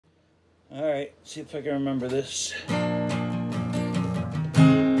Alright, see if I can remember this.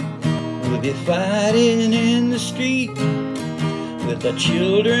 We'll be fighting in the street with the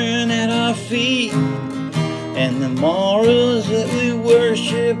children at our feet, and the morals that we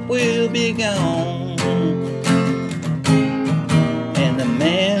worship will be gone. And the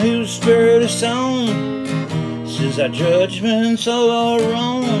man who spurred us on says our judgments all are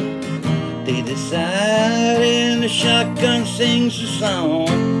wrong. They decide and the shotgun sings a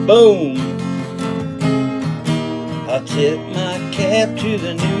song. Boom! I'll tip my cap to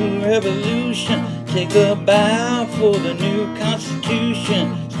the new revolution, take a bow for the new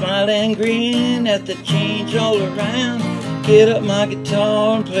constitution, smile and grin at the change all around, get up my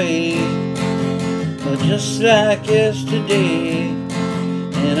guitar and play, well, just like yesterday,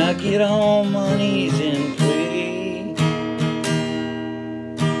 and I get on my knees and pray.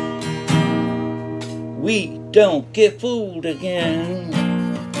 We don't get fooled again.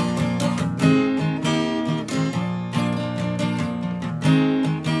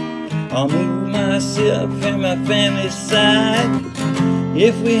 I'll move myself and my family's side.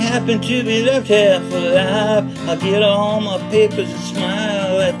 If we happen to be left half alive, I'll get on my papers and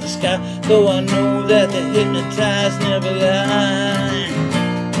smile at the sky, though I know that the hypnotized never lie.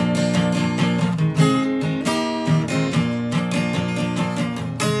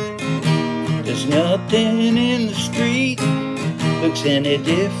 There's nothing in the street looks any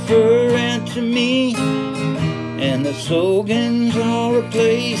different to me, and the slogans are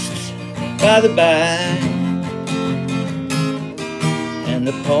replaced by the by, and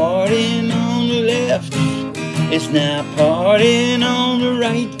the partying on the left is now partying on the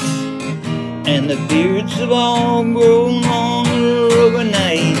right, and the beards have all grown longer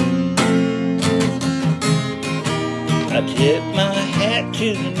overnight. I tip my hat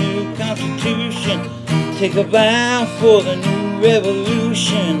to the new constitution, take a bow for the new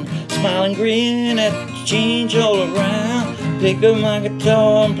revolution, smile and grin at the change all around, pick up my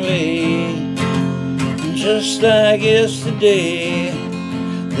guitar and play, just like yesterday,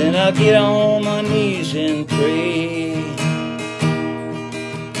 then I'll get on my knees and pray.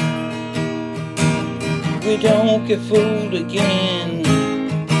 We don't get fooled again.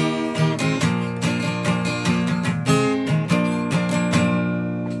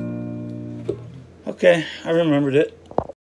 Okay, I remembered it.